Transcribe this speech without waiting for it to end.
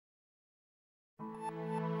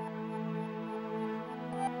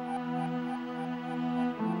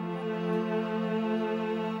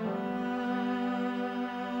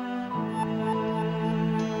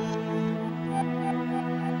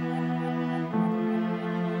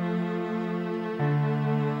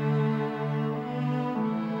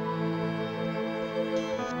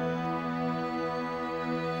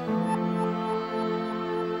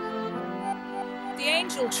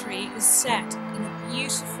angel tree is set in a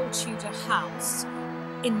beautiful Tudor house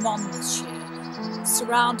in Monmouthshire,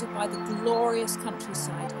 surrounded by the glorious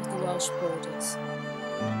countryside of the Welsh borders.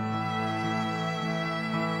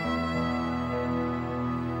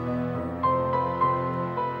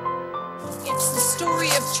 It's the story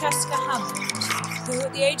of Cheska Hammond, who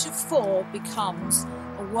at the age of 4 becomes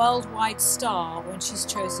a worldwide star when she's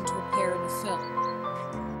chosen to appear in a film.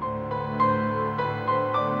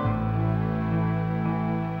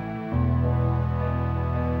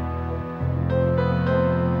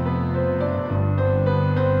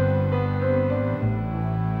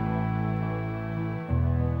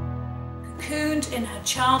 Cocooned in her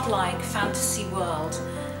childlike fantasy world,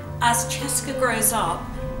 as Cheska grows up,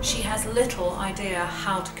 she has little idea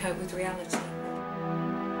how to cope with reality.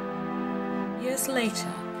 Years later,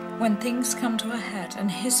 when things come to a head and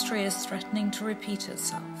history is threatening to repeat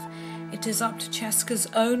itself, it is up to Cheska's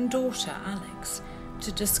own daughter, Alex,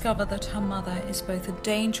 to discover that her mother is both a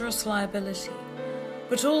dangerous liability,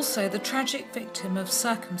 but also the tragic victim of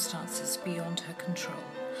circumstances beyond her control,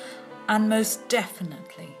 and most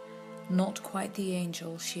definitely not quite the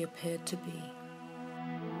angel she appeared to be.